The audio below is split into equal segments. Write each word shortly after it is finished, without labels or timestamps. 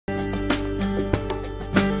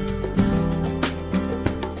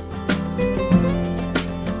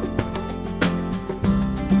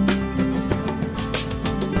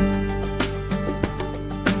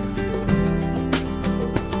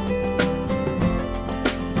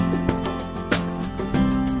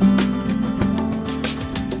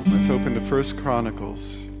open to 1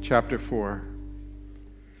 Chronicles chapter 4.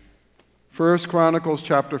 1 Chronicles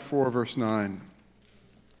chapter 4, verse 9.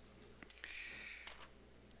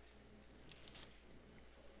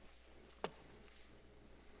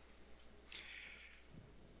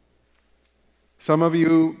 Some of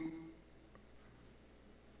you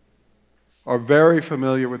are very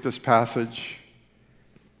familiar with this passage,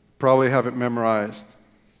 probably have it memorized.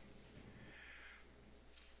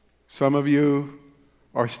 Some of you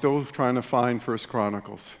are still trying to find 1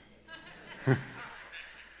 Chronicles.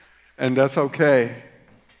 And that's okay.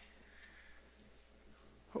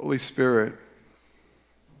 Holy Spirit,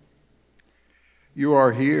 you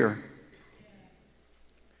are here.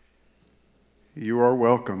 You are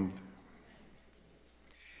welcomed.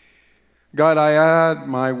 God, I add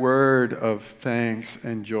my word of thanks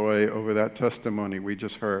and joy over that testimony we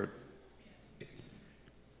just heard.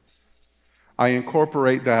 I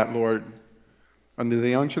incorporate that, Lord, under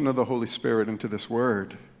the unction of the Holy Spirit into this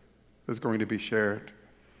word that's going to be shared.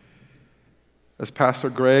 As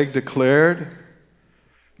Pastor Greg declared,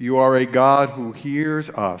 you are a God who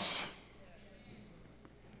hears us,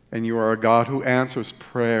 and you are a God who answers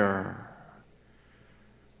prayer,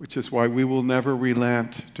 which is why we will never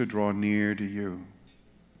relent to draw near to you,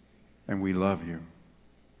 and we love you.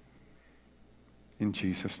 In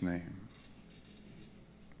Jesus' name.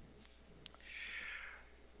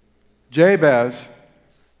 Jabez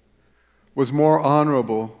was more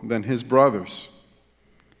honorable than his brothers.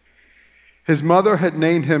 His mother had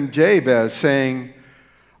named him Jabez, saying,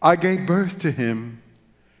 I gave birth to him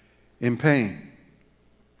in pain.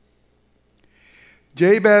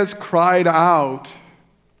 Jabez cried out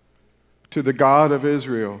to the God of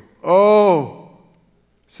Israel. Oh,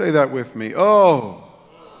 say that with me. Oh,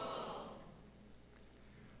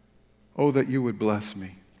 that you would bless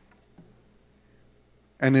me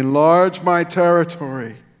and enlarge my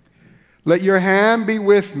territory. Let your hand be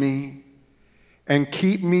with me and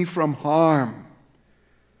keep me from harm,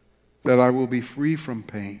 that I will be free from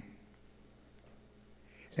pain.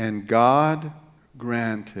 And God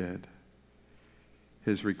granted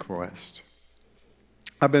his request.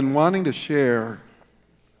 I've been wanting to share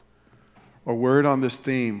a word on this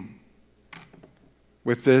theme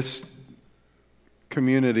with this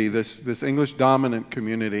community, this English dominant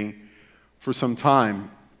community, for some time.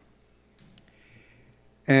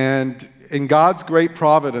 And in God's great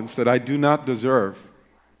providence that I do not deserve,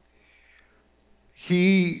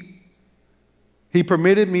 He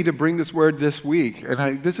permitted me to bring this word this week.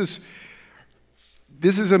 And this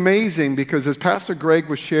is amazing, because as Pastor Greg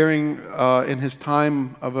was sharing in his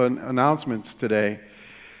time of announcements today,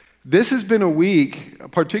 this has been a week,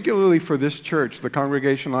 particularly for this church, the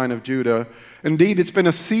Congregation Line of Judah. Indeed, it's been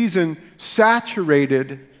a season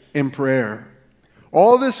saturated in prayer.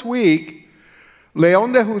 All this week,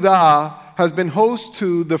 Leon de Juda has been host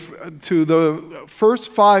to the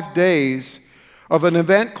first 5 days of an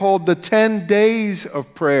event called the 10 Days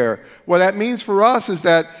of Prayer. What that means for us is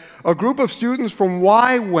that a group of students from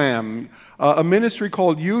YWAM, a ministry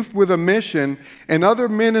called Youth with a Mission, and other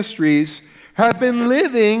ministries have been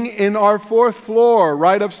living in our 4th floor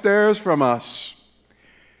right upstairs from us,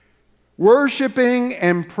 worshiping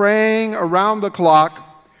and praying around the clock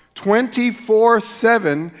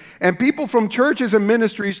 24/7, and people from churches and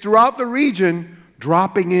ministries throughout the region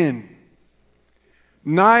dropping in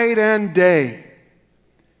night and day,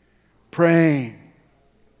 praying.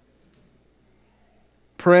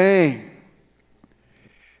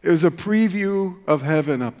 It was a preview of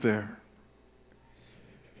heaven up there.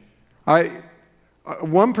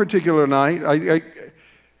 One particular night,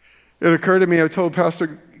 it occurred to me, I told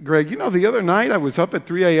Pastor Greg, the other night I was up at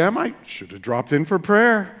 3 a.m. I should have dropped in for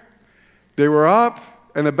prayer. They were up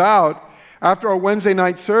and about. After our Wednesday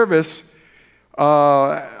night service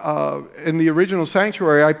in the original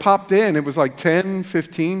sanctuary, I popped in. It was like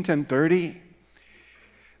 10:15, 10:30.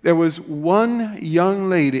 There was one young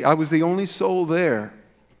lady. I was the only soul there.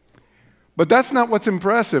 But that's not what's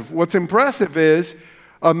impressive. What's impressive is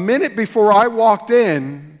a minute before I walked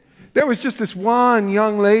in, there was just this one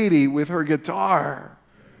young lady with her guitar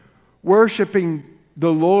worshiping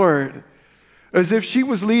the Lord as if she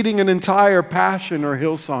was leading an entire Passion or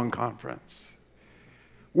Hillsong conference.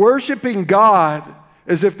 Worshiping God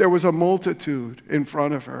as if there was a multitude in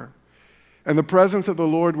front of her. And the presence of the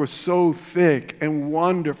Lord was so thick and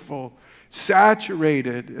wonderful,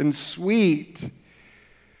 saturated and sweet.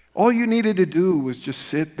 All you needed to do was just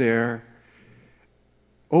sit there,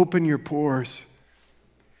 open your pores,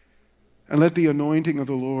 and let the anointing of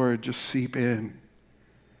the Lord just seep in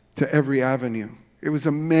to every avenue. It was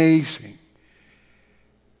amazing.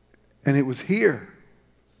 And it was here.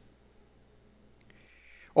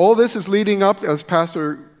 All this is leading up, as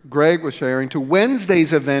Pastor Greg was sharing, to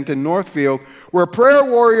Wednesday's event in Northfield, where prayer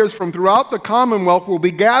warriors from throughout the Commonwealth will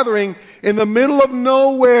be gathering in the middle of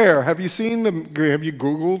nowhere. Have you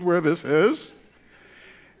Googled where this is?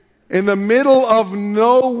 In the middle of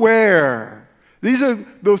nowhere. These are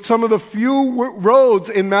some of the few roads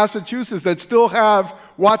in Massachusetts that still have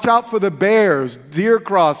watch out for the bears, deer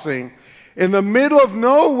crossing. In the middle of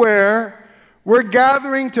nowhere, we're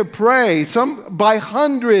gathering to pray, some by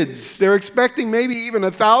hundreds. They're expecting maybe even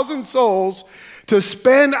 1,000 souls to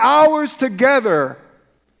spend hours together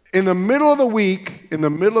in the middle of the week, in the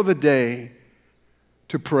middle of the day,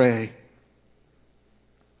 to pray.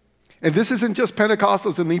 And this isn't just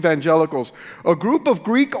Pentecostals and evangelicals. A group of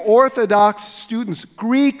Greek Orthodox students,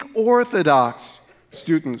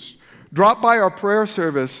 dropped by our prayer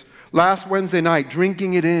service last Wednesday night,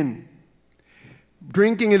 drinking it in,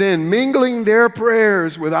 mingling their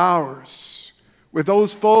prayers with ours, with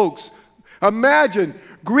those folks. Imagine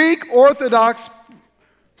Greek Orthodox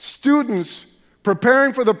students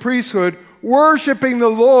preparing for the priesthood, worshiping the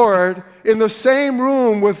Lord in the same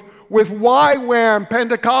room with YWAM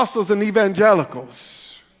Pentecostals and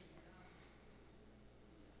evangelicals.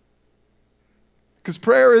 Because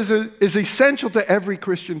prayer is essential to every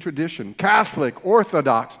Christian tradition, Catholic,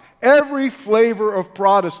 Orthodox, every flavor of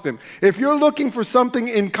Protestant. If you're looking for something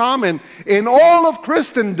in common in all of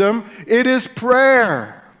Christendom, it is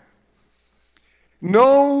prayer.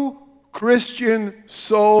 No Christian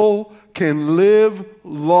soul can live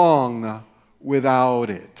long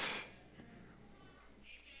without it.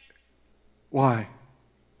 Why?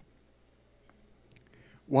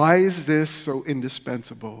 Why is this so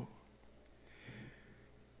indispensable?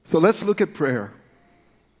 So let's look at prayer.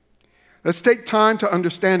 Let's take time to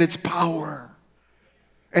understand its power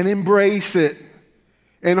and embrace it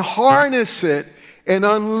and harness it and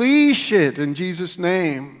unleash it in Jesus'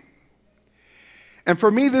 name. And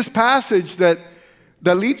for me, this passage that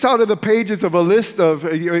leaps out of the pages of a list of,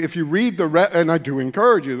 if you read the rest, and I do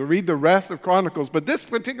encourage you to read the rest of Chronicles, but this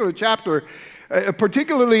particular chapter,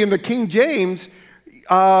 particularly in the King James,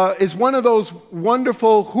 is one of those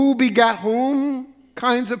wonderful who begat whom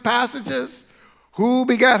kinds of passages. Who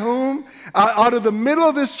begat whom? Out of the middle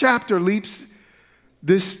of this chapter leaps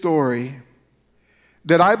this story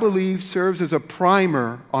that I believe serves as a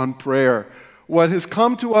primer on prayer. What has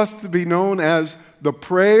come to us to be known as the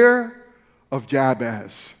prayer of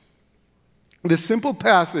Jabez. This simple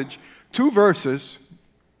passage, 2 verses,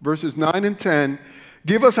 verses 9 and 10,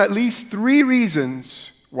 give us at least 3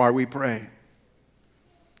 reasons why we pray.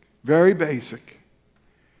 Very basic.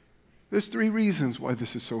 There's 3 reasons why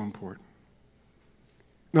this is so important.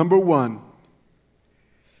 Number 1,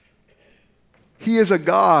 He is a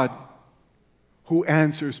God who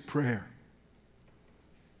answers prayer.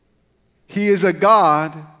 He is a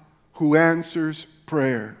God who answers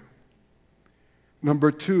prayer. Number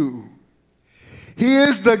 2, He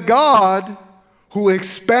is the God who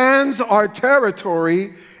expands our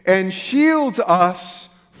territory and shields us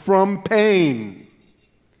from pain.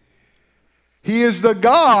 He is the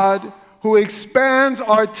God who expands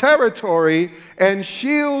our territory and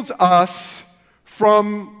shields us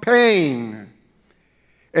from pain.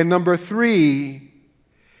 And number 3,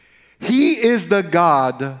 He is the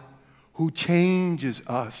God who changes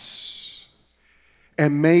us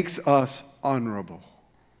and makes us honorable.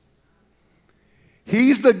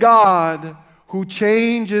 He's the God who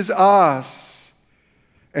changes us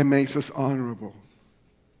and makes us honorable.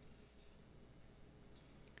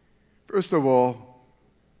 First of all,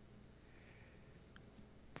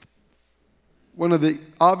 one of the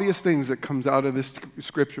obvious things that comes out of this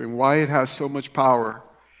scripture and why it has so much power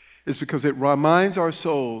is because it reminds our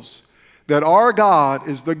souls that our God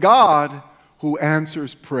is the God who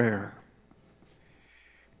answers prayer.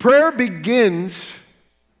 Prayer begins.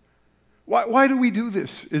 Why do we do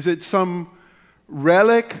this? Is it some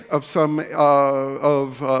relic of some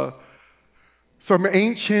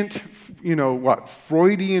ancient,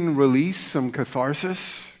 Freudian release, some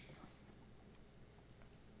catharsis?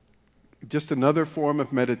 Just another form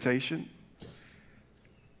of meditation?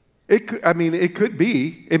 It could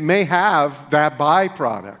be. It may have that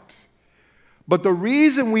byproduct. But the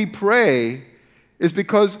reason we pray is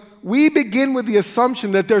because we begin with the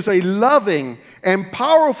assumption that there's a loving and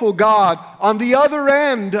powerful God on the other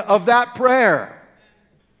end of that prayer,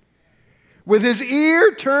 with His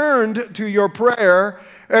ear turned to your prayer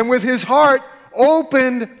and with His heart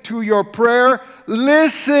opened to your prayer,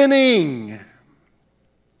 listening.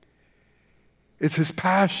 It's His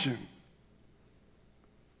passion.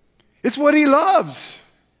 It's what He loves.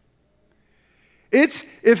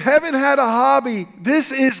 If heaven had a hobby,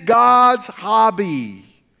 this is God's hobby.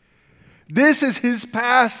 This is his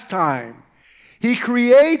pastime. He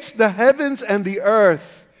creates the heavens and the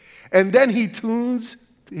earth, and then he tunes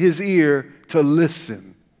his ear to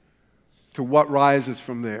listen to what rises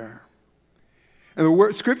from there. And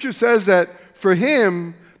the Scripture says that for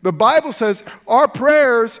him, the Bible says our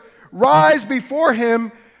prayers rise before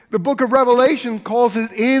him. The book of Revelation calls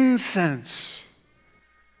it incense.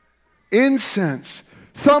 Incense.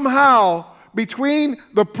 Somehow, between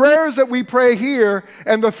the prayers that we pray here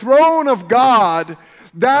and the throne of God,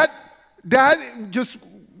 that just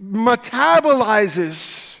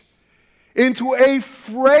metabolizes into a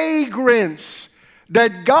fragrance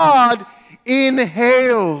that God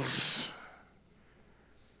inhales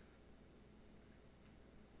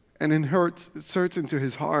and inserts into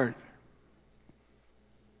his heart.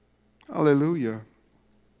 Hallelujah.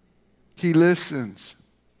 He listens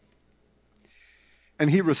and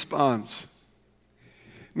he responds.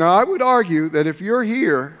 Now, I would argue that if you're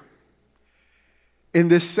here in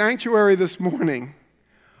this sanctuary this morning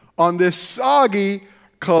on this soggy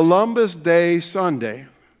Columbus Day Sunday,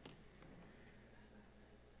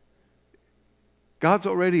 God's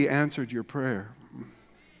already answered your prayer.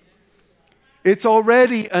 It's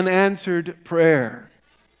already an answered prayer.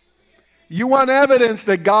 You want evidence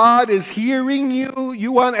that God is hearing you?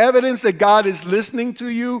 You want evidence that God is listening to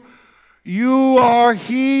you? You are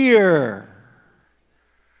here.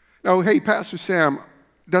 Now, hey, Pastor Sam,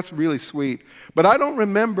 that's really sweet, but I don't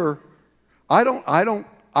remember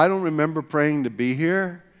praying to be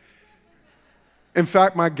here. In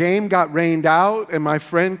fact, my game got rained out, and my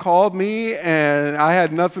friend called me, and I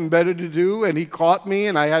had nothing better to do, and he caught me,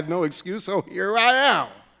 and I had no excuse, so here I am.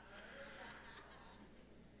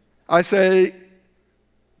 I say,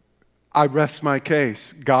 I rest my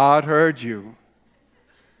case. God heard you.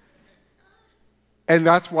 And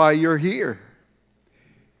that's why you're here.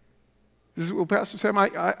 This is, well, Pastor Sam, I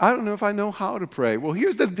don't know if I know how to pray. Well,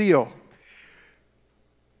 here's the deal.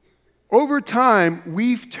 Over time,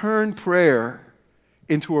 we've turned prayer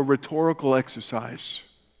into a rhetorical exercise,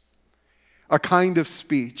 a kind of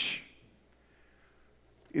speech.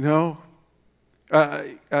 You know?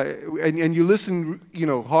 And you listen,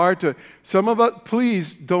 hard to some of us.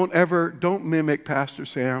 Please don't mimic Pastor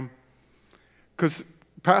Sam, because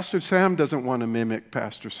Pastor Sam doesn't want to mimic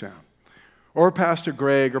Pastor Sam, or Pastor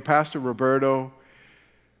Greg, or Pastor Roberto.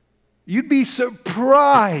 You'd be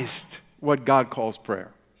surprised what God calls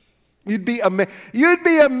prayer. You'd be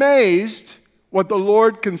amazed what the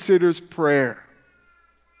Lord considers prayer.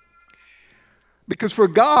 Because for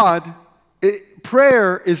God,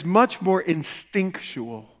 prayer is much more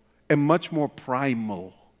instinctual and much more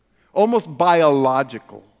primal, almost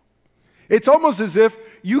biological. It's almost as if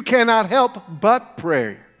you cannot help but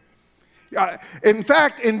pray. In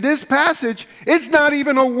fact, in this passage, it's not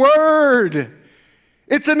even a word.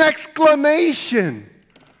 It's an exclamation.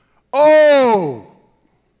 Oh!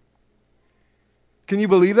 Can you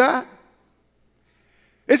believe that?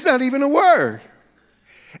 It's not even a word.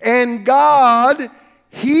 And God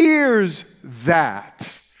hears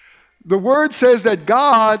that. The word says that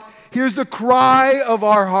God hears the cry of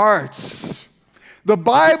our hearts. The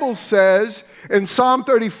Bible says in Psalm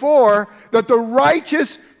 34 that the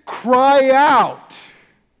righteous cry out,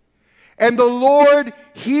 and the Lord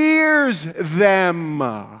hears them.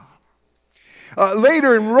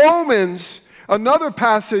 Later in Romans, another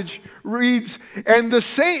passage reads, in the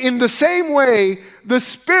same way, the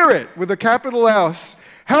Spirit, with a capital S,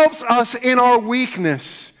 helps us in our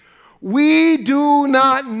weakness. We do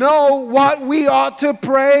not know what we ought to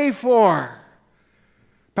pray for.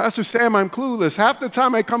 Pastor Sam, I'm clueless. Half the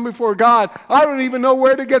time I come before God, I don't even know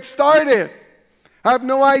where to get started. I have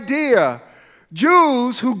no idea.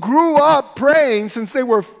 Jews who grew up praying since they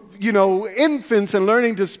were, infants and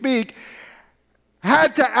learning to speak,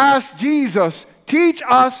 had to ask Jesus, teach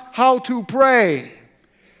us how to pray.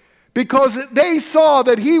 Because they saw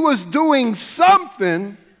that he was doing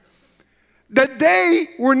something that they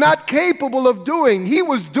were not capable of doing. He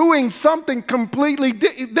was doing something completely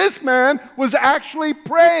different. This man was actually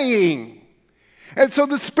praying. And so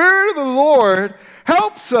the Spirit of the Lord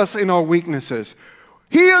helps us in our weaknesses.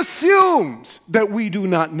 He assumes that we do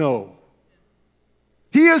not know.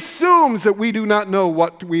 He assumes that we do not know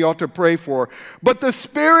what we ought to pray for. But the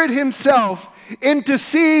Spirit himself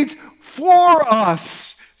intercedes for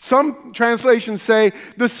us. Some translations say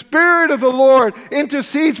the Spirit of the Lord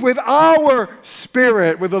intercedes with our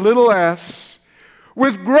spirit, with a little s,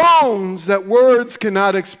 with groans that words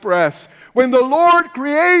cannot express. When the Lord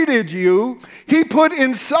created you, he put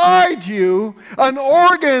inside you an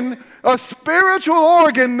organ, a spiritual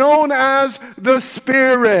organ known as the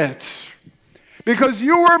Spirit. Because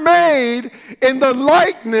you were made in the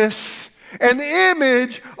likeness an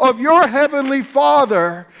image of your heavenly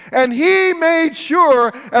Father. And He made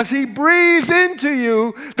sure, as He breathed into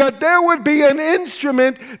you, that there would be an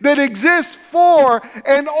instrument that exists for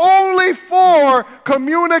and only for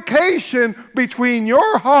communication between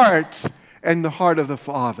your heart and the heart of the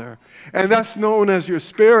Father. And that's known as your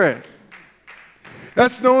spirit.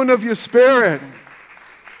 That's known of your spirit.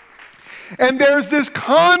 And there's this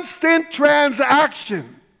constant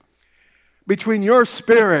transaction between your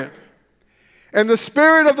spirit and the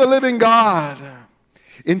Spirit of the living God.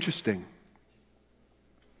 Interesting.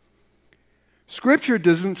 Scripture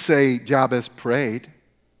doesn't say Jabez prayed.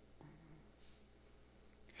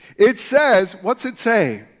 It says, what's it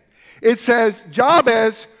say? It says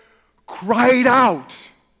Jabez cried out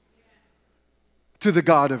to the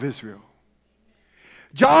God of Israel.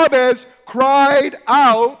 Jabez cried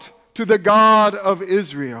out to the God of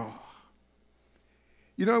Israel.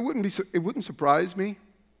 You know, it wouldn't surprise me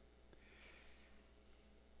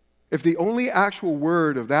if the only actual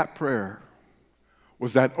word of that prayer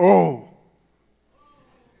was that, oh.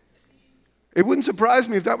 It wouldn't surprise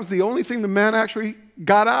me if that was the only thing the man actually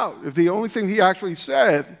got out, if the only thing he actually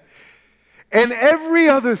said. And every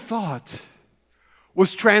other thought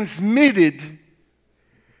was transmitted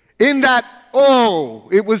in that, oh.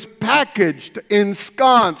 It was packaged,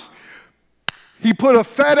 ensconced. He put a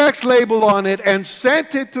FedEx label on it and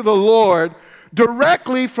sent it to the Lord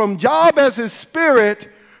directly from Jabez's spirit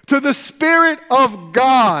to the Spirit of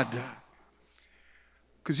God.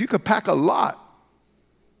 Because you could pack a lot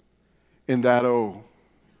in that O.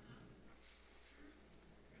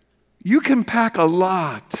 You can pack a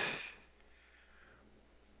lot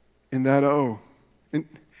in that O. And,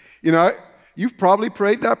 you know, you've probably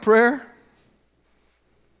prayed that prayer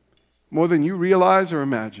more than you realize or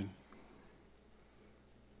imagine.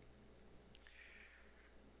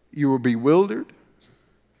 You were bewildered.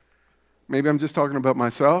 Maybe I'm just talking about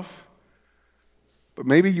myself. But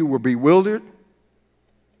maybe you were bewildered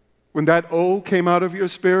when that O came out of your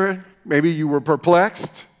spirit. Maybe you were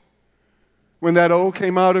perplexed when that O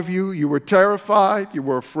came out of you. You were terrified. You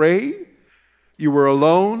were afraid. You were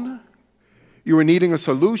alone. You were needing a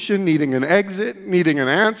solution, needing an exit, needing an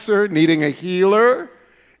answer, needing a healer,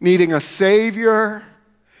 needing a savior.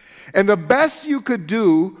 And the best you could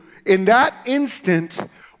do in that instant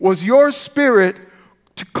was your spirit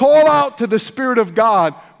to call out to the Spirit of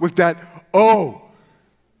God with that oh.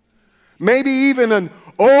 Maybe even an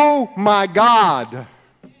oh my God.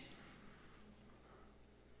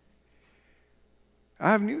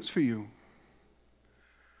 I have news for you.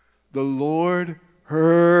 The Lord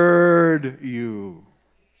heard you.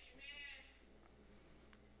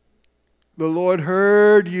 The Lord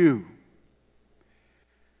heard you.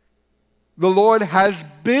 The Lord has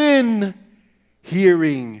been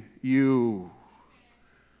hearing you.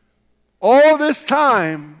 All this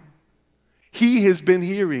time, He has been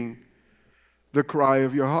hearing the cry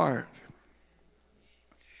of your heart.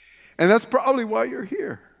 And that's probably why you're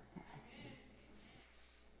here.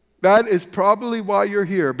 That is probably why you're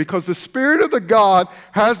here, because the Spirit of the God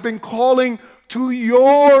has been calling to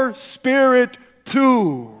your spirit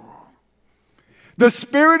too. The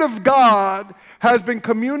Spirit of God has been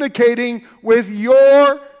communicating with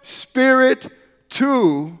your spirit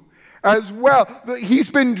too as well.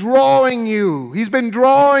 He's been drawing you. He's been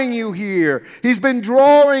drawing you here. He's been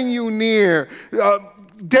drawing you near.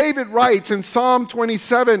 David writes in Psalm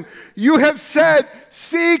 27, you have said,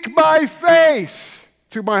 seek my face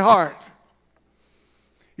to my heart.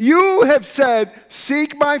 You have said,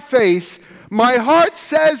 seek my face. My heart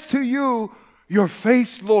says to you, your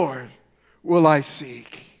face, Lord, will I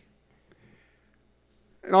seek.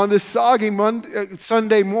 And on this soggy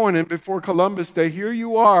Sunday morning before Columbus Day, here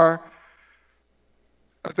you are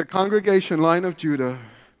at the congregation line of Judah.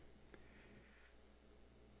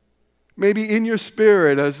 Maybe in your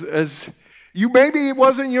spirit, as you, maybe it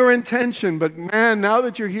wasn't your intention, but man, now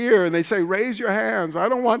that you're here and they say, raise your hands. I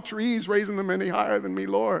don't want trees raising them any higher than me,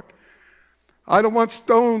 Lord. I don't want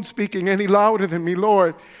stones speaking any louder than me,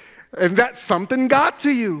 Lord. And that something got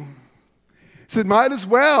to you. Said, might as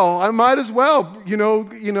well. I might as well. You know,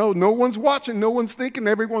 no one's watching, no one's thinking,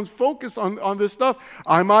 everyone's focused on this stuff.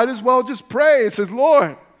 I might as well just pray. It says,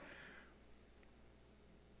 Lord,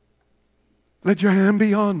 let your hand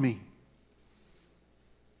be on me.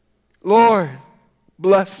 Lord,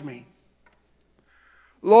 bless me.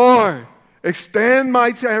 Lord, extend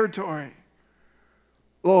my territory.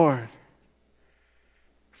 Lord,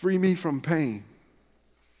 free me from pain.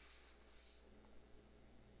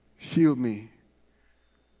 Shield me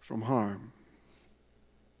from harm.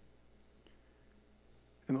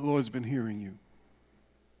 And the Lord's been hearing you.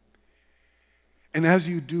 And as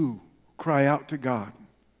you do, cry out to God,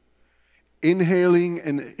 inhaling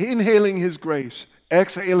His grace,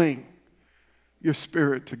 exhaling your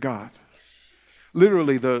spirit to God.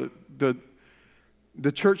 Literally, the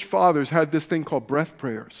church fathers had this thing called breath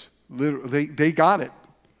prayers. Literally, they got it.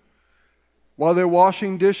 While they're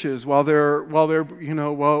washing dishes, while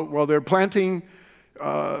they're planting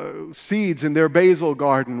seeds in their basil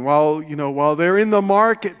garden, while they're in the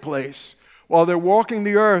marketplace, while they're walking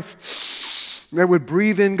the earth, they would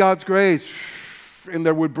breathe in God's grace, and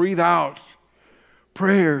they would breathe out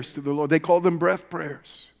prayers to the Lord. They called them breath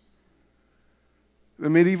prayers. The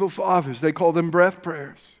medieval fathers, they called them breath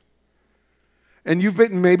prayers. And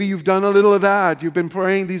maybe you've done a little of that. You've been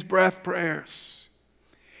praying these breath prayers.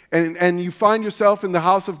 And you find yourself in the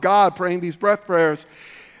house of God praying these breath prayers.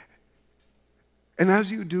 And as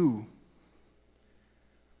you do,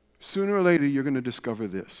 sooner or later you're going to discover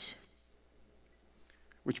this.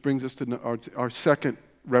 Which brings us to our second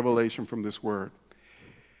revelation from this word.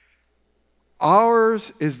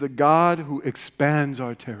 Ours is the God who expands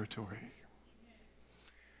our territory.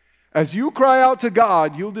 As you cry out to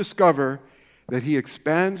God, you'll discover that He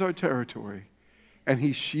expands our territory and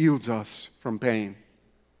He shields us from pain.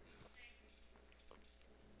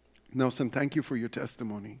 Nelson, thank you for your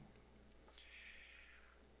testimony.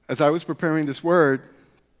 As I was preparing this word,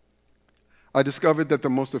 I discovered that the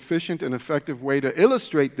most efficient and effective way to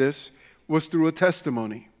illustrate this was through a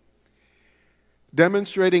testimony,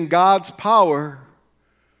 demonstrating God's power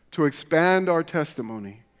to expand our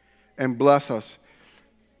testimony and bless us.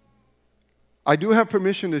 I do have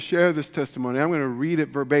permission to share this testimony. I'm going to read it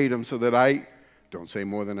verbatim so that I don't say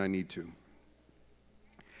more than I need to.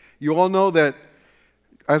 You all know that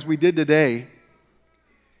as we did today,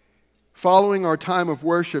 following our time of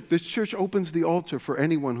worship, this church opens the altar for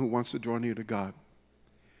anyone who wants to draw near to God.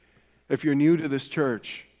 If you're new to this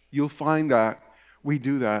church, you'll find that we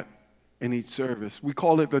do that in each service. We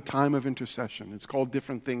call it the time of intercession. It's called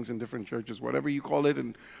different things in different churches. Whatever you call it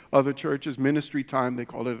in other churches, ministry time, they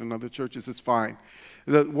call it in other churches, it's fine.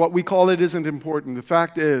 What we call it isn't important. The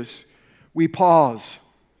fact is, we pause.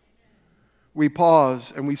 We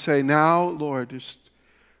pause and we say, now, Lord, just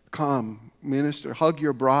come, minister, hug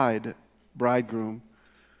your bridegroom,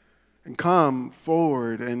 and come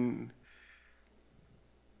forward and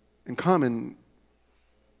come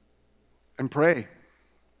and pray.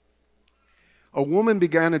 A woman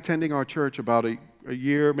began attending our church about a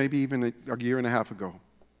year, maybe even a year and a half ago.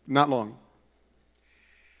 Not long.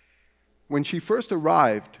 When she first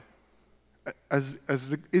arrived, as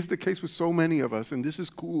is the case with so many of us, and this is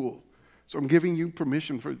cool, so I'm giving you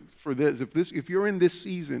permission for this. If you're in this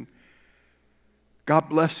season, God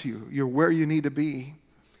bless you. You're where you need to be.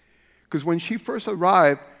 Because when she first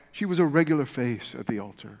arrived, she was a regular face at the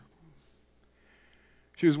altar.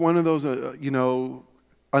 She was one of those,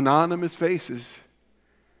 anonymous faces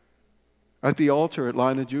at the altar at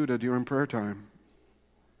Lion of Judah during prayer time.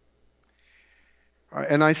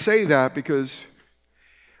 And I say that because,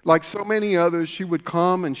 like so many others, she would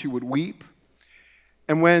come and she would weep.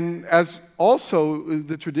 And when, as also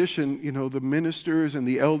the tradition, the ministers and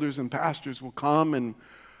the elders and pastors will come and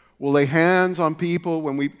will lay hands on people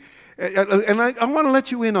and I want to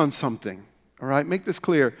let you in on something, all right? Make this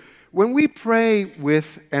clear. When we pray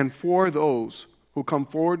with and for those who come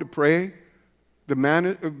forward to pray, the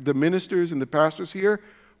ministers and the pastors here,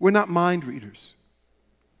 we're not mind readers.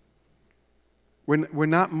 We're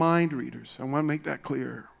not mind readers. I want to make that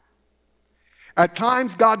clear. At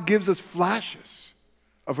times, God gives us flashes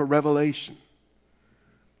of a revelation,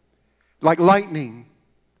 like lightning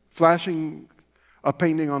flashing a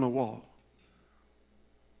painting on a wall.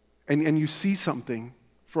 And you see something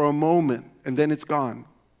for a moment, and then it's gone.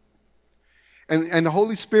 And the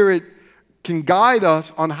Holy Spirit can guide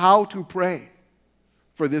us on how to pray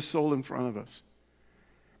for this soul in front of us.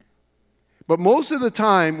 But most of the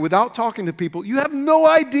time, without talking to people, you have no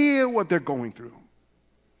idea what they're going through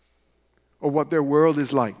or what their world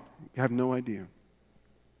is like. You have no idea.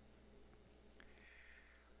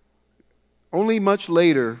 Only much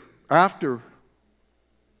later, after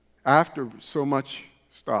so much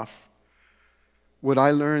stuff, would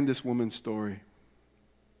I learn this woman's story.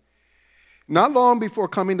 Not long before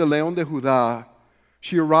coming to Leondejuda,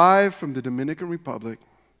 she arrived from the Dominican Republic,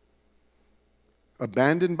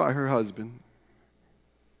 abandoned by her husband,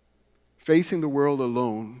 facing the world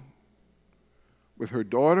alone with her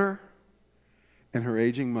daughter and her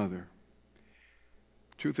aging mother.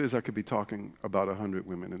 Truth is, I could be talking about 100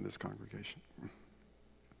 women in this congregation.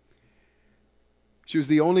 She was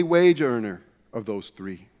the only wage earner of those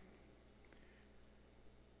three.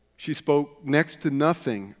 She spoke next to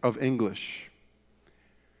nothing of English.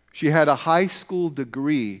 She had a high school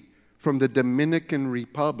degree from the Dominican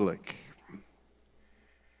Republic.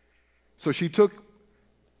 So she took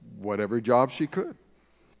whatever job she could,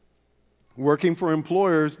 working for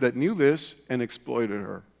employers that knew this and exploited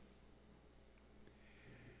her.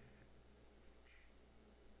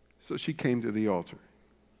 So she came to the altar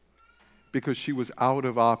because she was out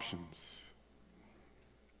of options.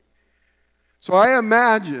 So I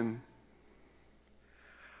imagine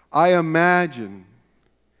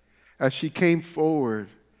as she came forward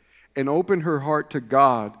and opened her heart to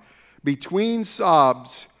God, between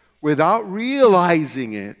sobs, without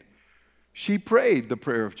realizing it, she prayed the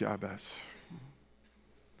prayer of Jabez.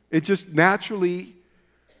 It just naturally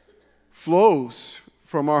flows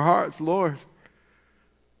from our hearts. Lord,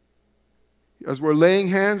 as we're laying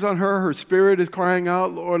hands on her, her spirit is crying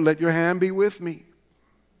out, Lord, let your hand be with me.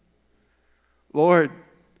 Lord,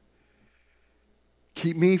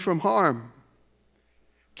 keep me from harm.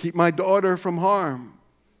 Keep my daughter from harm.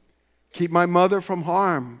 Keep my mother from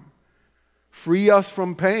harm. Free us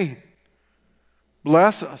from pain.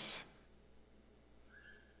 Bless us.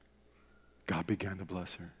 God began to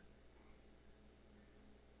bless her.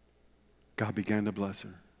 God began to bless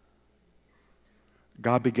her.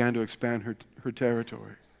 God began to expand her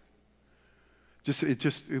territory.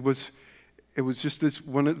 It was just this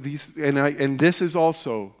one of these, and this is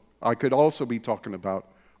also, I could also be talking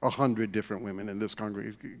about 100 different women in this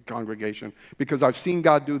congregation, because I've seen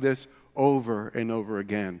God do this over and over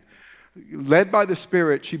again. Led by the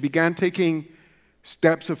Spirit, she began taking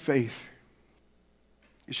steps of faith.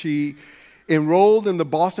 She enrolled in the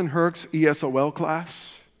Boston Herc's ESOL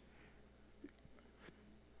class.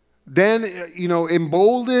 Then,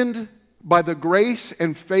 emboldened by the grace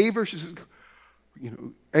and favor, she says,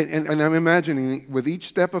 and I'm imagining with each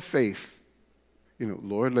step of faith,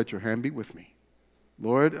 Lord, let your hand be with me.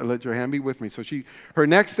 Lord, let your hand be with me. So her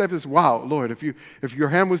next step is, wow, Lord, if your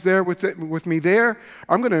hand was there with me there,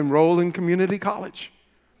 I'm going to enroll in community college.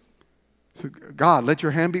 So God, let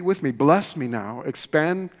your hand be with me. Bless me now.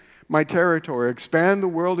 Expand my territory. Expand the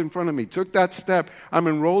world in front of me. Took that step. I'm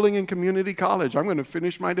enrolling in community college. I'm going to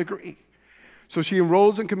finish my degree. So she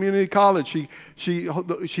enrolls in community college. She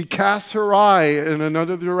casts her eye in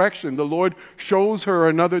another direction. The Lord shows her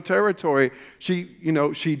another territory. She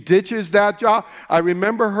ditches that job. I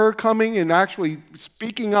remember her coming and actually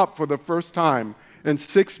speaking up for the first time. In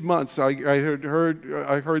 6 months, I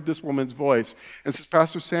heard this woman's voice. And says,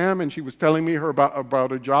 Pastor Sam, and she was telling me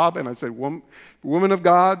about her job. And I said, woman of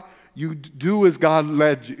God, you do as God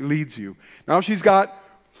leads you. Now she's got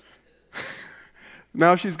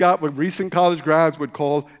what recent college grads would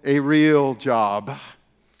call a real job.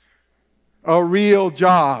 A real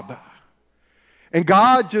job. And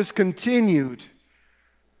God just continued.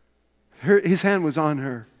 His hand was on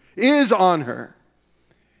her, is on her,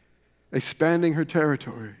 expanding her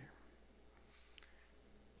territory,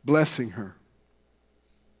 blessing her.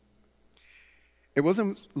 It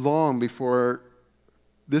wasn't long before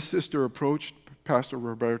this sister approached Pastor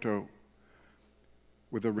Roberto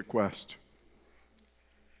with a request.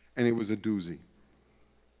 And it was a doozy.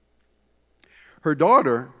 Her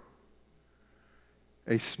daughter,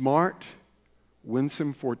 a smart,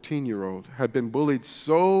 winsome 14-year-old, had been bullied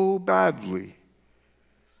so badly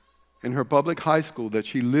in her public high school that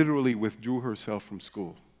she literally withdrew herself from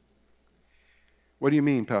school. What do you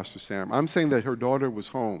mean, Pastor Sam? I'm saying that her daughter was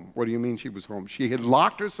home. What do you mean she was home? She had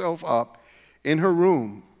locked herself up in her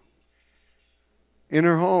room, in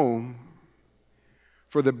her home,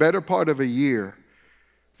 for the better part of a year.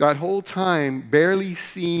 That whole time, barely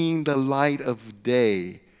seeing the light of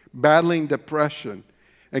day, battling depression,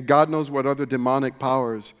 and God knows what other demonic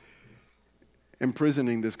powers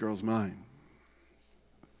imprisoning this girl's mind.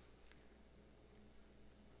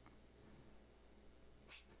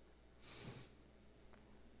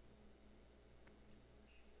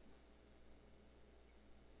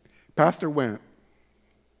 Pastor went,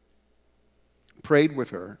 prayed with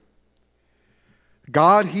her.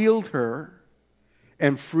 God healed her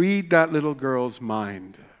and freed that little girl's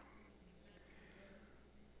mind.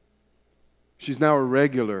 She's now a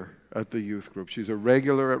regular at the youth group. She's a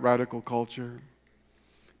regular at Radical Culture,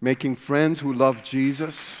 making friends who love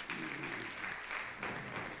Jesus.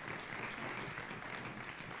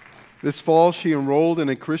 This fall, she enrolled in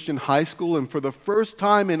a Christian high school, and for the first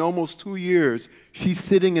time in almost 2 years, she's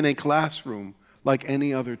sitting in a classroom like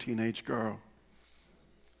any other teenage girl.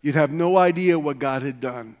 You'd have no idea what God had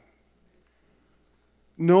done.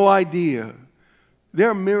 No idea. There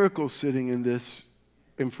are miracles sitting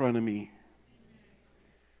in front of me.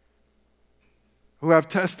 who have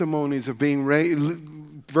testimonies of being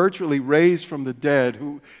virtually raised from the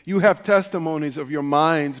dead. You have testimonies of your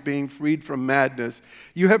minds being freed from madness.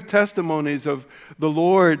 You have testimonies of the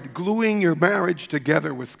Lord gluing your marriage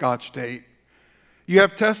together with Scotch tape. You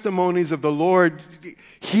have testimonies of the Lord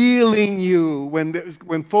healing you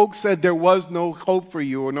when folks said there was no hope for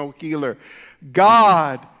you or no healer.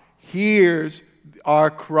 God hears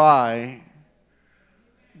our cry.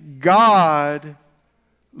 God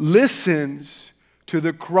listens to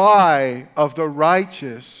the cry of the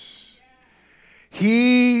righteous.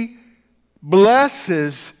 He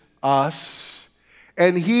blesses us,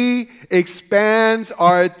 and He expands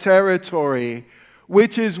our territory,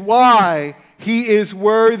 which is why He is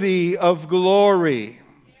worthy of glory,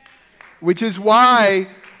 which is why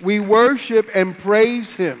we worship and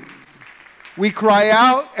praise Him. We cry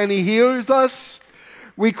out and He hears us.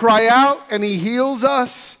 We cry out and He heals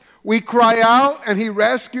us. We cry out and He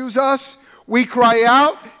rescues us. We cry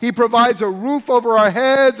out, He provides a roof over our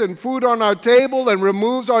heads and food on our table and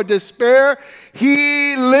removes our despair.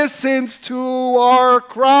 He listens to our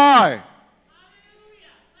cry.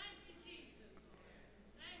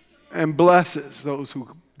 And blesses those who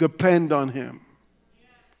depend on Him,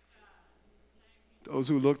 those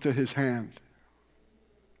who look to His hand.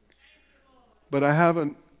 But I have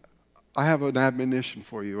an admonition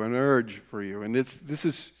for you, an urge for you, and this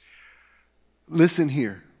is, listen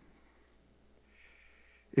here.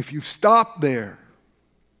 If you stop there,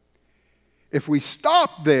 if we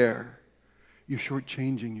stop there, you're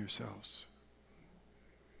shortchanging yourselves.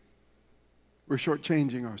 We're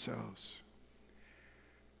shortchanging ourselves.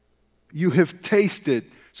 You have tasted.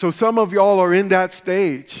 So some of y'all are in that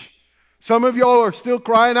stage. Some of y'all are still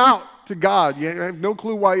crying out to God. You have no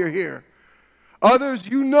clue why you're here. Others,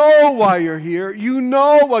 you know why you're here. You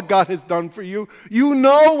know what God has done for you. You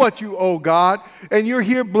know what you owe God. And you're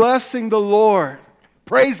here blessing the Lord.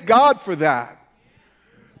 Praise God for that.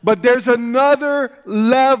 But there's another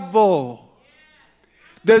level.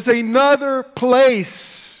 There's another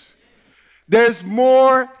place. There's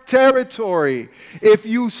more territory. If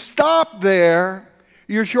you stop there,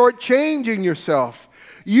 you're shortchanging yourself.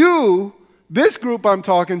 You, this group I'm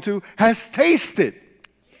talking to, has tasted.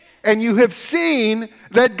 And you have seen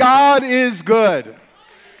that God is good.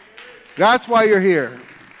 That's why you're here.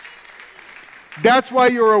 That's why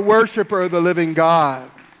you're a worshiper of the living God.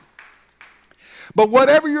 But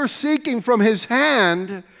whatever you're seeking from His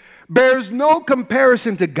hand bears no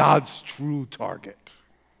comparison to God's true target.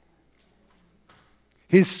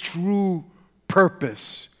 His true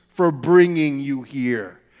purpose for bringing you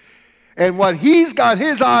here. And what He's got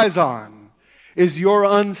His eyes on is your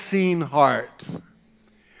unseen heart.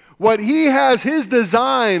 What He has His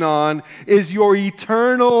design on is your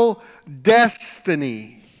eternal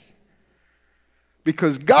destiny.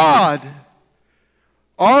 Because God,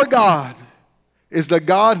 our God, is the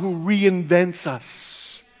God who reinvents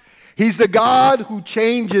us. He's the God who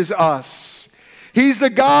changes us. He's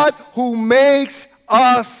the God who makes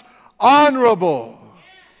us honorable.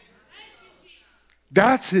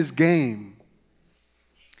 That's His game.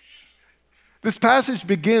 This passage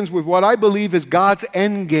begins with what I believe is God's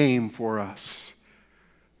end game for us.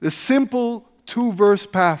 The simple 2-verse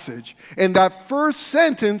passage. And that first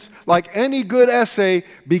sentence, like any good essay,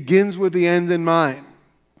 begins with the end in mind.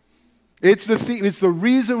 It's the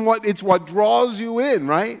reason, it's what draws you in,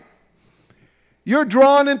 right? You're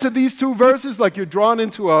drawn into these 2 verses like you're drawn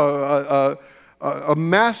into a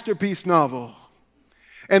masterpiece novel.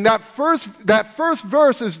 And that first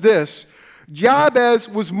verse is this: Jabez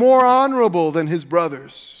was more honorable than his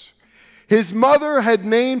brothers. His mother had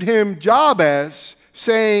named him Jabez,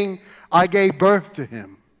 saying, I gave birth to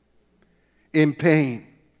him in pain.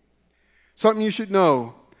 Something you should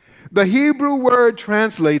know. The Hebrew word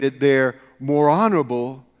translated there, more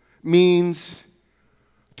honorable, means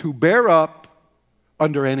to bear up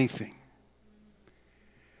under anything.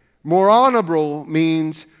 More honorable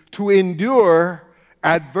means to endure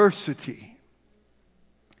adversity.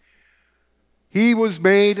 He was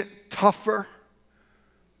made tougher,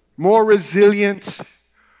 more resilient,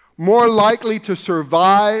 more likely to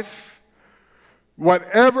survive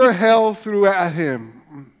whatever hell threw at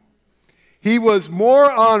him. He was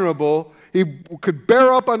more honorable. He could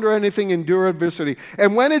bear up under anything, endure adversity.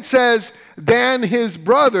 And when it says, than his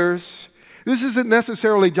brothers, this isn't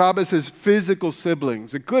necessarily Jabez's physical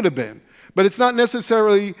siblings. It could have been. But it's not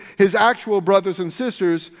necessarily his actual brothers and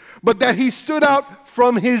sisters, but that he stood out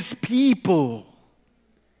from his people.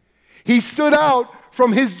 He stood out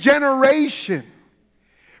from his generation.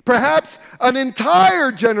 Perhaps an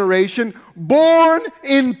entire generation born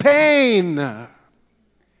in pain.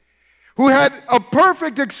 who had a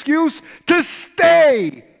perfect excuse to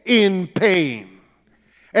stay in pain.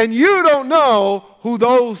 And you don't know who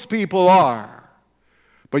those people are.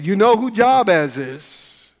 But you know who Jabez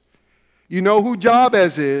is. You know who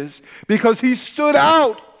Jabez is because he stood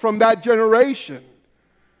out from that generation.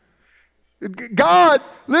 God,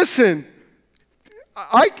 listen,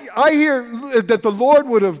 I hear that the Lord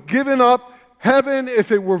would have given up heaven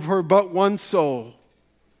if it were for but one soul.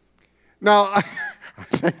 Now, I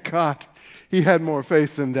thank God he had more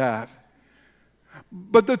faith than that.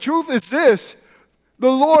 But the truth is this. The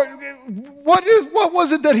Lord, what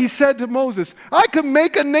was it that he said to Moses? I could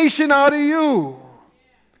make a nation out of you.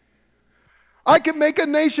 I could make a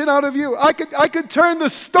nation out of you. I could turn the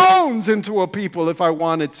stones into a people if I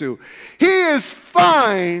wanted to. He is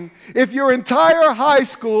fine if your entire high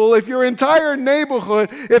school, if your entire neighborhood,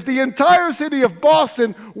 if the entire city of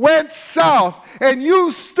Boston went south and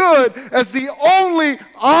you stood as the only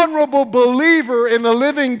honorable believer in the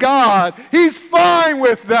living God. He's fine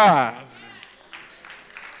with that.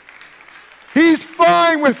 He's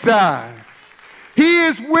fine with that. He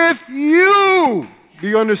is with you. Do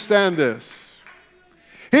you understand this?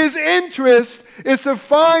 His interest is to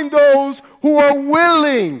find those who are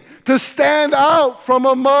willing to stand out from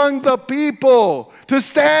among the people, to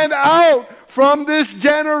stand out from this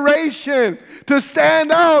generation, to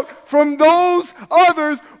stand out from those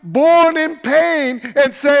others born in pain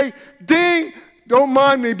and say, ding, don't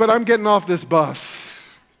mind me, but I'm getting off this bus.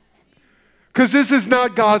 Because this is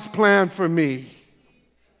not God's plan for me.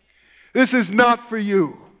 This is not for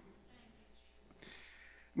you.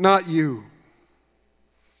 Not you.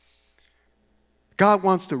 God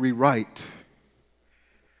wants to rewrite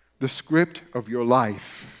the script of your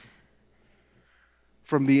life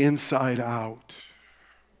from the inside out.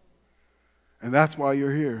 And that's why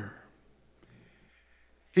you're here.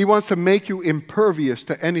 He wants to make you impervious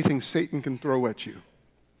to anything Satan can throw at you.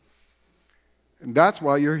 And that's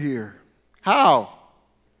why you're here. How?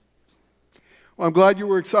 Well, I'm glad you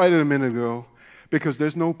were excited a minute ago because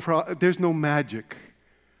there's no magic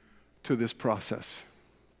to this process.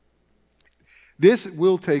 This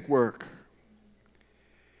will take work.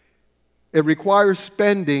 It requires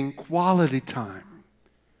spending quality time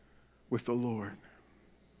with the Lord,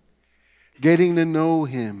 getting to know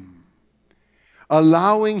Him,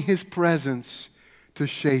 allowing His presence to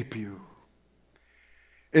shape you.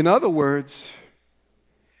 In other words,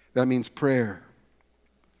 that means prayer.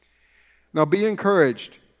 Now be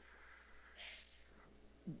encouraged.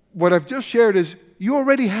 What I've just shared is you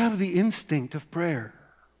already have the instinct of prayer.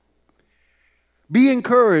 Be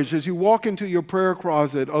encouraged as you walk into your prayer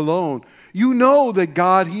closet alone. You know that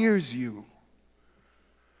God hears you.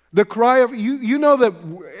 The cry of, you know that,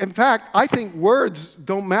 in fact, I think words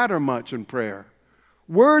don't matter much in prayer.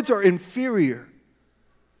 Words are inferior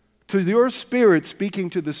to your spirit speaking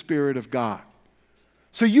to the Spirit of God.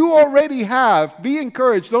 So you already have, be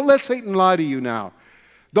encouraged. Don't let Satan lie to you now.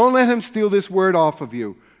 Don't let him steal this word off of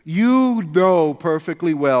you. You know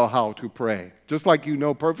perfectly well how to pray, just like you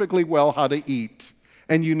know perfectly well how to eat,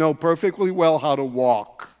 and you know perfectly well how to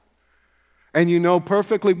walk, and you know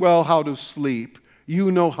perfectly well how to sleep.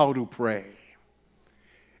 You know how to pray.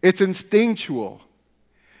 It's instinctual.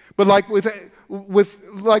 But like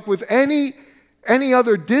with any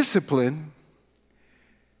other discipline,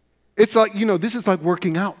 it's like, this is like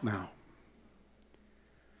working out now.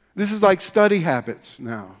 This is like study habits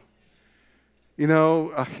now.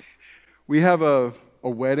 We have a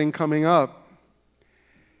wedding coming up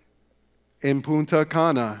in Punta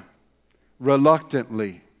Cana,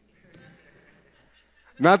 reluctantly.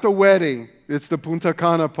 Not the wedding, it's the Punta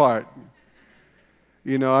Cana part.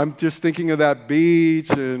 I'm just thinking of that beach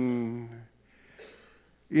and,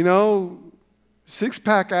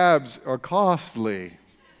 six-pack abs are costly.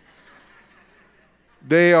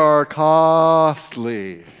 They are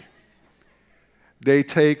costly. They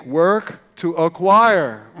take work to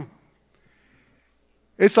acquire.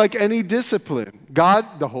 It's like any discipline.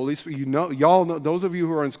 God, the Holy Spirit, y'all know, those of you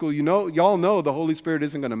who are in school, y'all know the Holy Spirit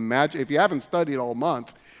isn't going to if you haven't studied all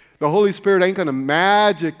month, the Holy Spirit ain't going to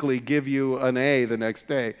magically give you an A the next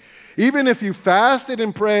day. Even if you fasted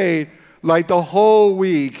and prayed like the whole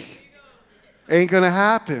week, ain't going to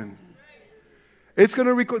happen. It's going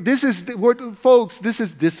to require, folks, this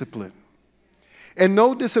is discipline. And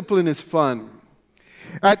no discipline is fun.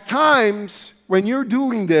 At times, when you're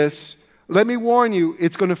doing this, let me warn you,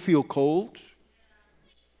 it's going to feel cold.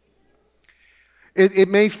 It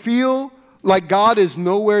may feel like God is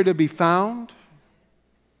nowhere to be found.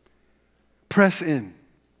 Press in.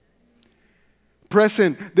 Press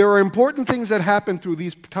in. There are important things that happen through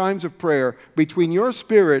these times of prayer between your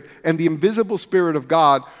spirit and the invisible Spirit of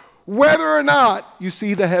God, whether or not you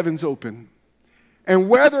see the heavens open, and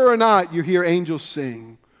whether or not you hear angels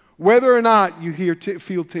sing, whether or not you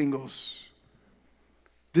feel tingles.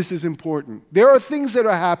 This is important. There are things that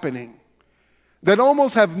are happening that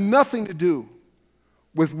almost have nothing to do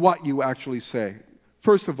with what you actually say.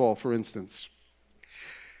 First of all, for instance,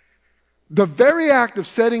 the very act of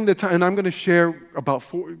setting the time, and I'm going to share about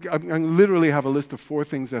I literally have a list of 4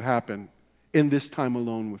 things that happen in this time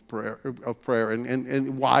alone with prayer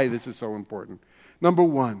and why this is so important. Number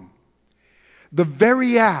 1, the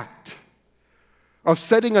very act of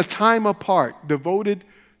setting a time apart devoted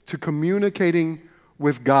to communicating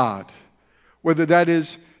with God, whether that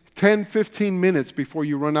is 10, 15 minutes before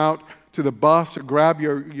you run out to the bus or grab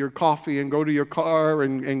your coffee and go to your car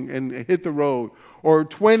and hit the road, or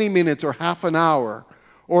 20 minutes or half an hour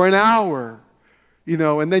or an hour,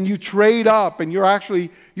 and then you trade up and you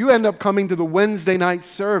end up coming to the Wednesday night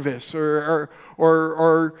service or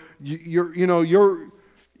you're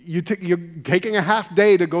taking a half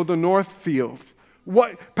day to go to the North Field.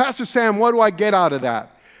 Pastor Sam, what do I get out of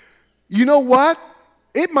that? You know what?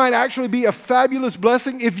 It might actually be a fabulous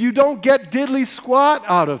blessing if you don't get diddly squat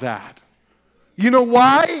out of that. You know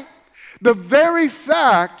why? The very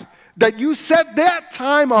fact that you set that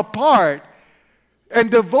time apart and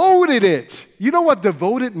devoted it. You know what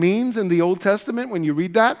devoted means in the Old Testament when you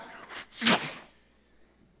read that?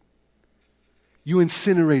 You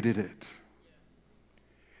incinerated it.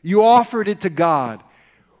 You offered it to God.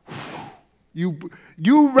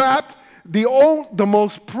 You wrapped the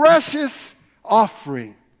most precious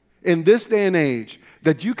offering in this day and age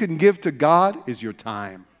that you can give to God is your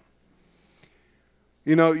time.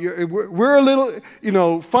 We're a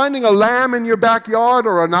little, finding a lamb in your backyard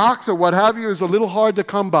or an ox or what have you is a little hard to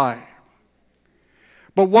come by.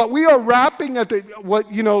 But what we are wrapping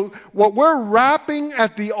what we're wrapping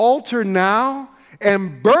at the altar now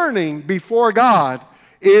and burning before God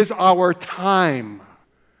is our time.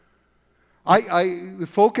 The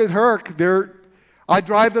folk at Herc, I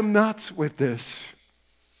drive them nuts with this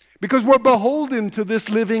because we're beholden to this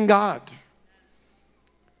living God.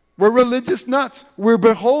 We're religious nuts. We're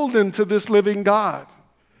beholden to this living God.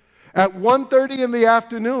 At 1:30 in the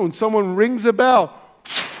afternoon, someone rings a bell.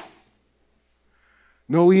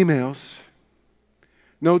 No emails,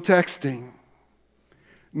 no texting,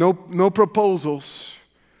 no proposals,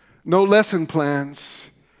 no lesson plans.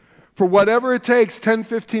 For whatever it takes, 10,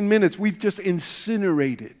 15 minutes, we've just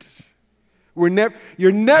incinerated.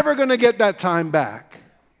 You're never going to get that time back.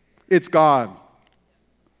 It's gone.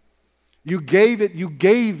 You gave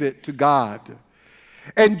it to God.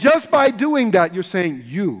 And just by doing that, you're saying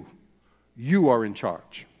you are in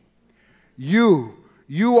charge. You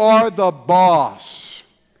are the boss.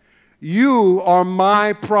 You are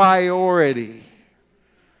my priority.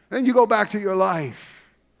 Then you go back to your life.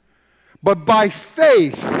 But by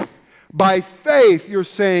faith, you're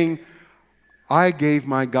saying, I gave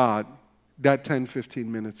my God that 10,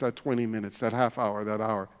 15 minutes, that 20 minutes, that half hour, that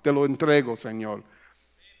hour. Te lo entrego, Señor.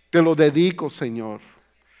 Te lo dedico, Señor.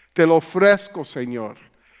 Te lo ofrezco, Señor.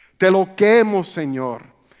 Te lo quemo, Señor.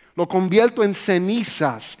 Lo convierto en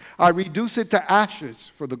cenizas. I reduce it to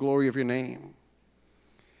ashes for the glory of your name.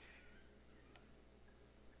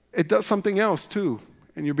 It does something else too,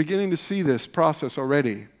 and you're beginning to see this process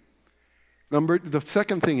already. The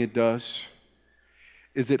second thing it does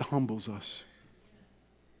is it humbles us.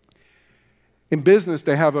 In business,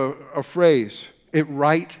 they have a phrase, it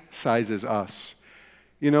right-sizes us.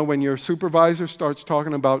 When your supervisor starts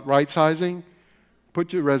talking about right-sizing,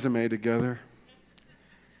 put your resume together.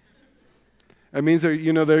 That means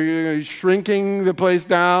they're shrinking the place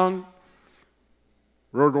down.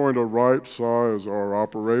 We're going to right-size our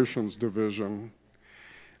operations division.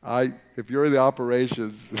 If you're in the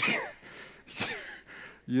operations,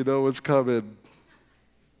 you know what's coming.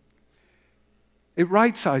 It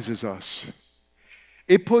right-sizes us.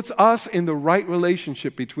 It puts us in the right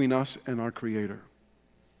relationship between us and our Creator.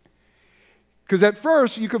 Because at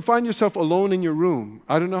first, you can find yourself alone in your room.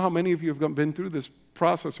 I don't know how many of you have been through this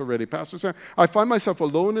process already. Pastor Sam, I find myself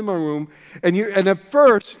alone in my room, and at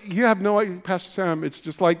first, you have no idea. Pastor Sam, it's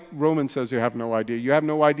just like Romans says, you have no idea. You have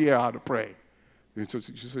no idea how to pray. It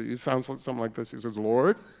sounds like something like this. He says,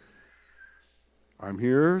 Lord, I'm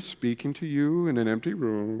here speaking to you in an empty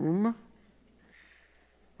room.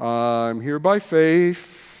 I'm here by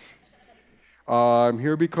faith. I'm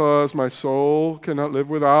here because my soul cannot live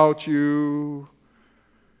without you.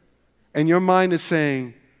 And your mind is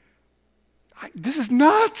saying, this is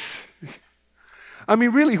nuts. I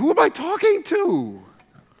mean, really, who am I talking to?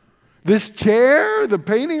 This chair, the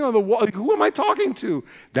painting on the wall, who am I talking to?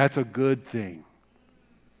 That's a good thing.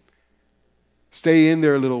 Stay in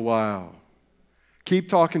there a little while. Keep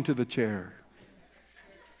talking to the chair.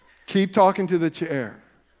 Keep talking to the chair.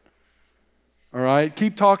 All right?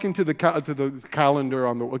 Keep talking to the calendar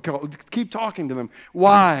on the. Keep talking to them.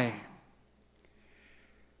 Why?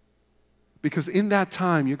 Because in that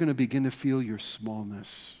time, you're going to begin to feel your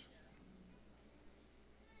smallness.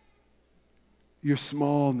 Your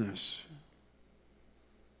smallness.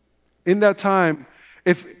 In that time,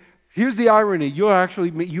 here's the irony,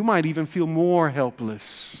 you might even feel more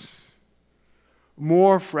helpless,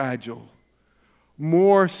 more fragile,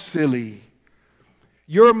 more silly.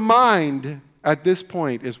 Your mind at this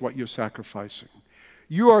point is what you're sacrificing.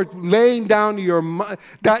 You are laying down to your mind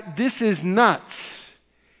that this is nuts.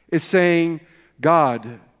 It's saying,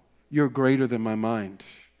 God, you're greater than my mind.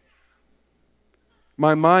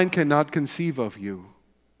 My mind cannot conceive of you.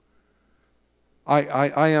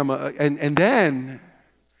 I am and then,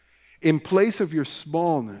 in place of your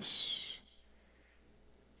smallness,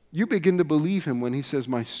 you begin to believe him when he says,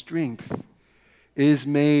 my strength is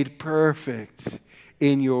made perfect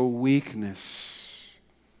in your weakness.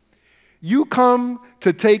 You come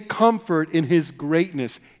to take comfort in his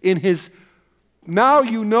greatness, in his, now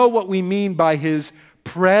you know what we mean by his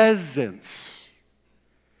presence.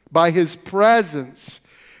 By his presence.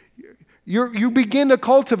 You begin to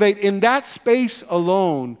cultivate in that space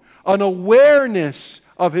alone an awareness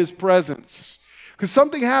of his presence. Because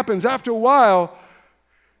something happens after a while.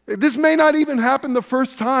 This may not even happen the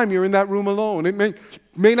first time you're in that room alone. It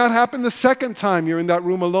may not happen the second time you're in that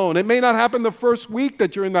room alone. It may not happen the first week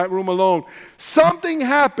that you're in that room alone. Something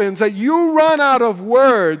happens that you run out of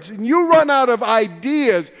words and you run out of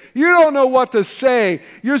ideas. You don't know what to say.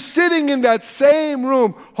 You're sitting in that same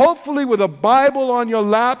room, hopefully with a Bible on your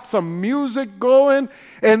lap, some music going,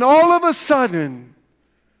 and all of a sudden,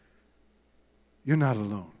 you're not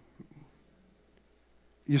alone.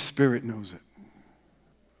 Your spirit knows it.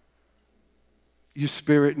 Your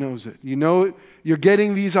spirit knows it. You know it. You're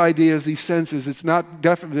getting these ideas, these senses. It's not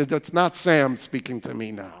definitely, that's not Sam speaking to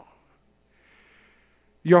me now.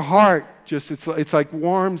 Your heart it's like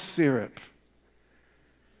warm syrup.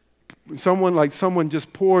 Someone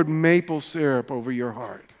just poured maple syrup over your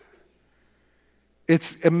heart.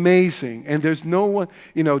 It's amazing. And there's no one,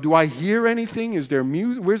 do I hear anything? Is there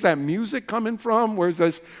music? Where's that music coming from? Where's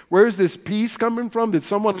this peace coming from? Did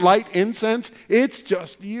someone light incense? It's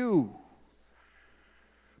just you.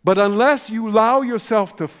 But unless you allow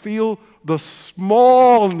yourself to feel the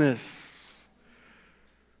smallness,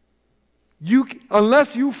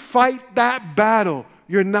 unless you fight that battle,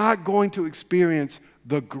 you're not going to experience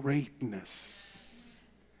the greatness.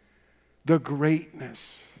 The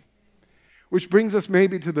greatness. Which brings us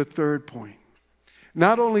maybe to the third point.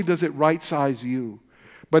 Not only does it right-size you,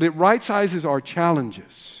 but it right-sizes our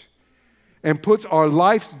challenges and puts our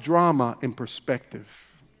life's drama in perspective.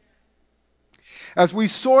 As we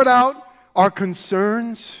sort out our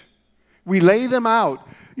concerns, we lay them out.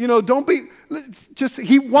 He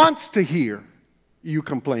wants to hear you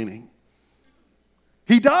complaining.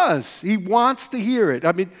 He does. He wants to hear it.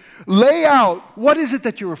 I mean, lay out, what is it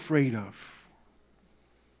that you're afraid of?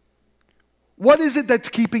 What is it that's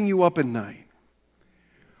keeping you up at night?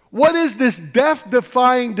 What is this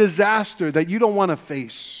death-defying disaster that you don't want to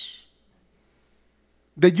face?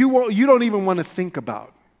 That you don't even want to think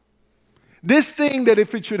about? This thing that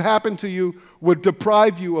if it should happen to you would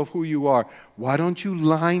deprive you of who you are. Why don't you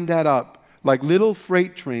line that up like little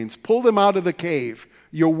freight trains? Pull them out of the cave.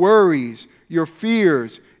 Your worries, your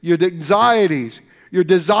fears, your anxieties, your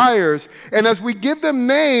desires. And as we give them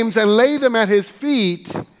names and lay them at his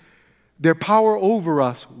feet, their power over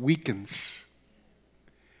us weakens.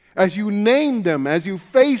 As you name them, as you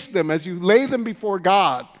face them, as you lay them before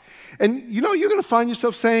God. And you're going to find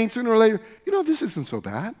yourself saying sooner or later, this isn't so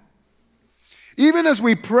bad. Even as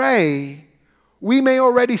we pray, we may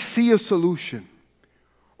already see a solution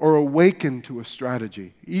or awaken to a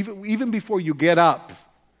strategy, even before you get up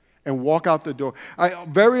and walk out the door.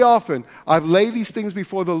 Very often, I've laid these things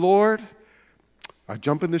before the Lord. I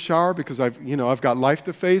jump in the shower because I've got life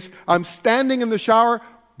to face. I'm standing in the shower,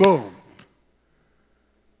 boom.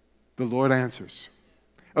 The Lord answers.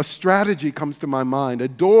 A strategy comes to my mind. A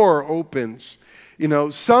door opens.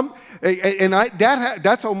 That's almost,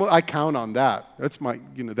 I count on that. That's my,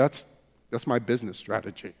 that's my business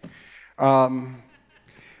strategy.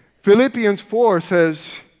 Philippians 4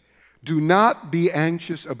 says, do not be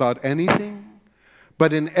anxious about anything,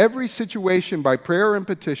 but in every situation by prayer and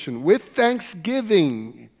petition, with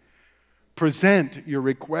thanksgiving, present your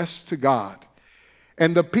requests to God.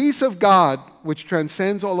 And the peace of God, which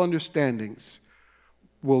transcends all understandings,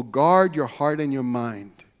 will guard your heart and your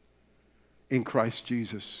mind in Christ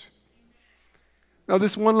Jesus. Now,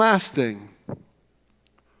 this one last thing.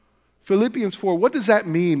 Philippians 4, what does that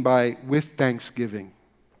mean by with thanksgiving?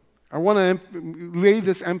 I want to lay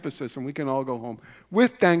this emphasis and we can all go home.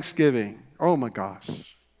 With thanksgiving. Oh my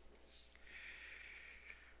gosh.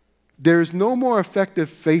 There's no more effective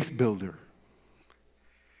faith builder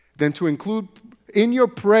than to include in your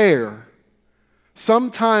prayer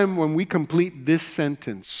sometime when we complete this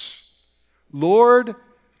sentence. Lord,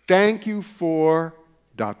 thank you for ...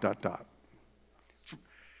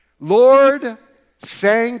 Lord,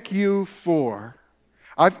 thank you for...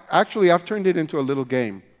 I've turned it into a little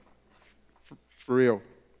game. For real.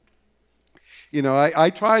 You know,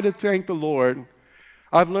 I try to thank the Lord.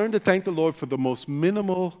 I've learned to thank the Lord for the most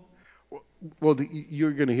minimal... Well,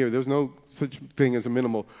 you're going to hear there's no such thing as a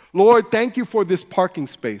minimal. Lord, thank you for this parking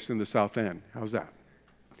space in the South End. How's that?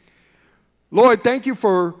 Lord, thank you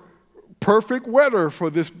for perfect weather for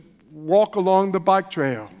this walk along the bike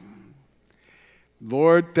trail.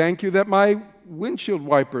 Lord, thank you that my windshield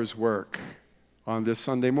wipers work on this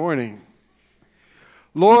Sunday morning.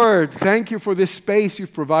 Lord, thank you for this space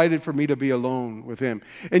you've provided for me to be alone with Him.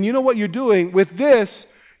 And you know what you're doing? With this,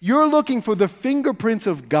 you're looking for the fingerprints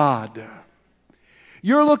of God.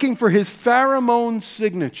 You're looking for His pheromone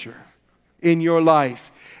signature in your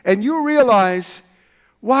life. And you realize,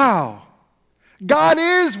 wow, God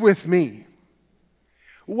is with me.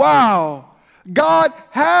 Wow, God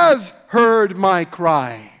has heard my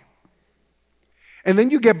cry. And then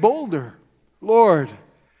you get bolder. Lord,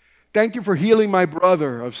 thank you for healing my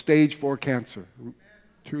brother of stage 4 cancer.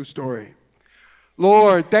 True story.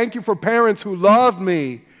 Lord, thank you for parents who loved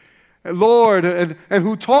me. Lord, and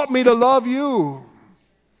who taught me to love you.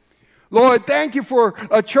 Lord, thank you for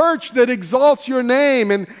a church that exalts your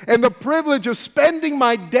name and the privilege of spending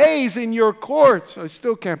my days in your courts. I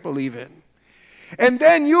still can't believe it. And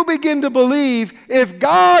then you begin to believe if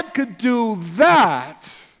God could do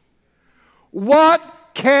that, what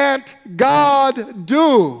can't God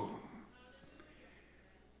do?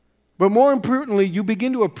 But more importantly, you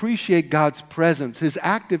begin to appreciate God's presence, His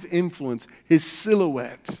active influence, His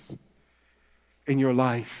silhouette in your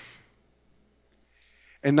life.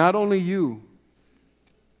 And not only you.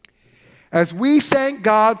 As we thank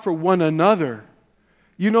God for one another,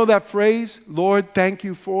 you know that phrase, Lord, thank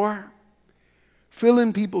you for? Fill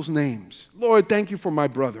in people's names. Lord, thank you for my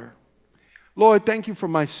brother. Lord, thank you for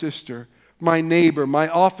my sister, my neighbor, my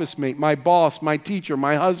office mate, my boss, my teacher,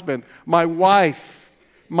 my husband, my wife,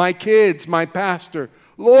 my kids, my pastor.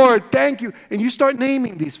 Lord, thank you. And you start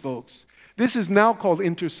naming these folks. This is now called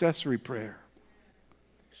intercessory prayer.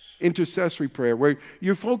 Intercessory prayer, where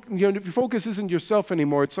your focus isn't yourself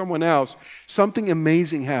anymore, it's someone else. Something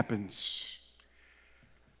amazing happens.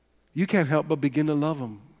 You can't help but begin to love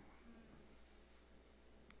them.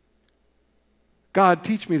 God,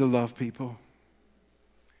 teach me to love people.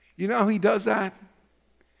 You know how He does that?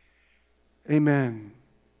 Amen.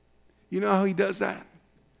 You know how He does that?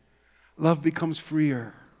 Love becomes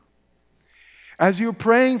freer. As you're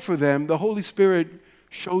praying for them, the Holy Spirit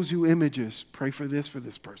shows you images. Pray for this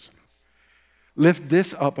person. Lift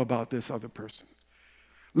this up about this other person.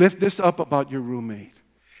 Lift this up about your roommate.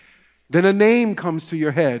 Then a name comes to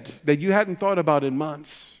your head that you hadn't thought about in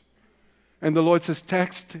months. And the Lord says,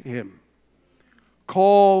 text him.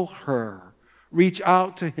 Call her. Reach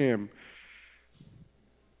out to him.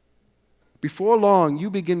 Before long, you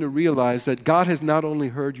begin to realize that God has not only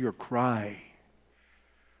heard your cry,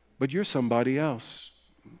 but you're somebody else.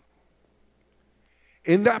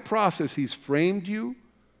 In that process, He's framed you,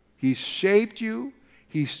 He's shaped you,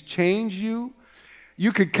 He's changed you.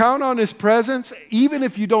 You could count on His presence even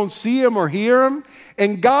if you don't see Him or hear Him,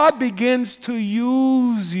 and God begins to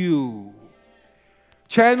use you,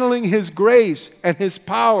 channeling His grace and His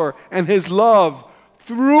power and His love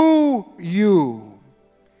through you.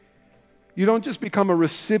 You don't just become a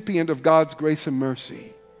recipient of God's grace and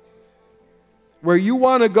mercy. Where you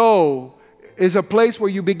want to go is a place where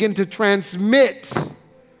you begin to transmit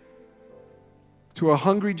to a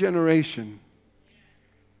hungry generation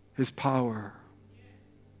His power.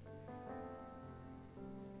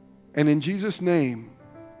 And in Jesus' name,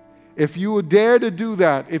 if you would dare to do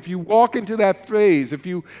that, if you walk into that phase, if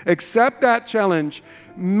you accept that challenge,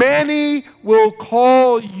 many will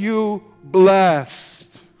call you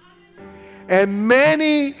blessed. And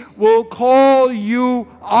many will call you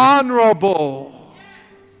honorable.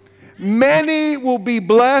 Many will be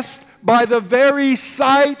blessed by the very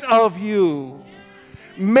sight of you.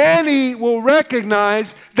 Many will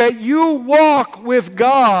recognize that you walk with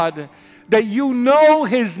God, that you know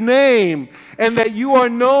His name, and that you are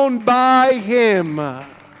known by Him.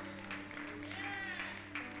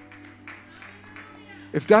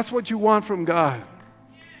 If that's what you want from God,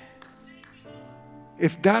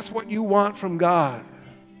 if that's what you want from God,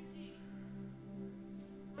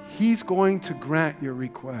 He's going to grant your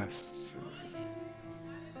request.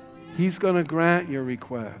 He's going to grant your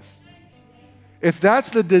request. If that's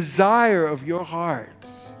the desire of your heart,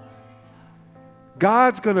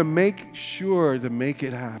 God's going to make sure to make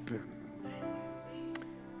it happen.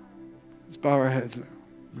 Let's bow our heads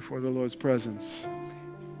before the Lord's presence,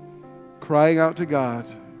 crying out to God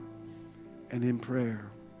and in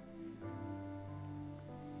prayer.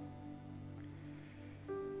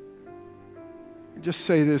 And just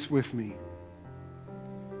say this with me.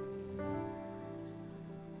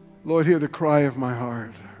 Lord, hear the cry of my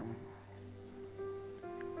heart.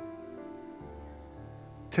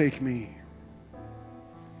 Take me.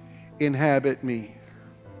 Inhabit me.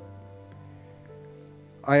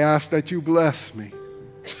 I ask that you bless me.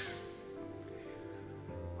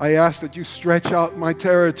 I ask that you stretch out my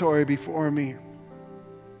territory before me.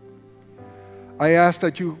 I ask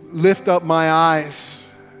that you lift up my eyes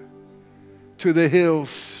to the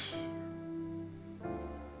hills,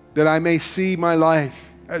 that I may see my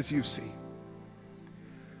life as you see.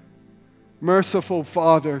 Merciful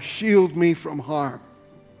Father, shield me from harm.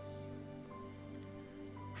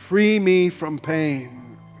 Free me from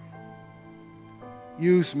pain.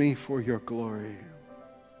 Use me for your glory.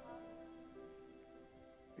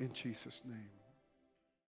 In Jesus' name.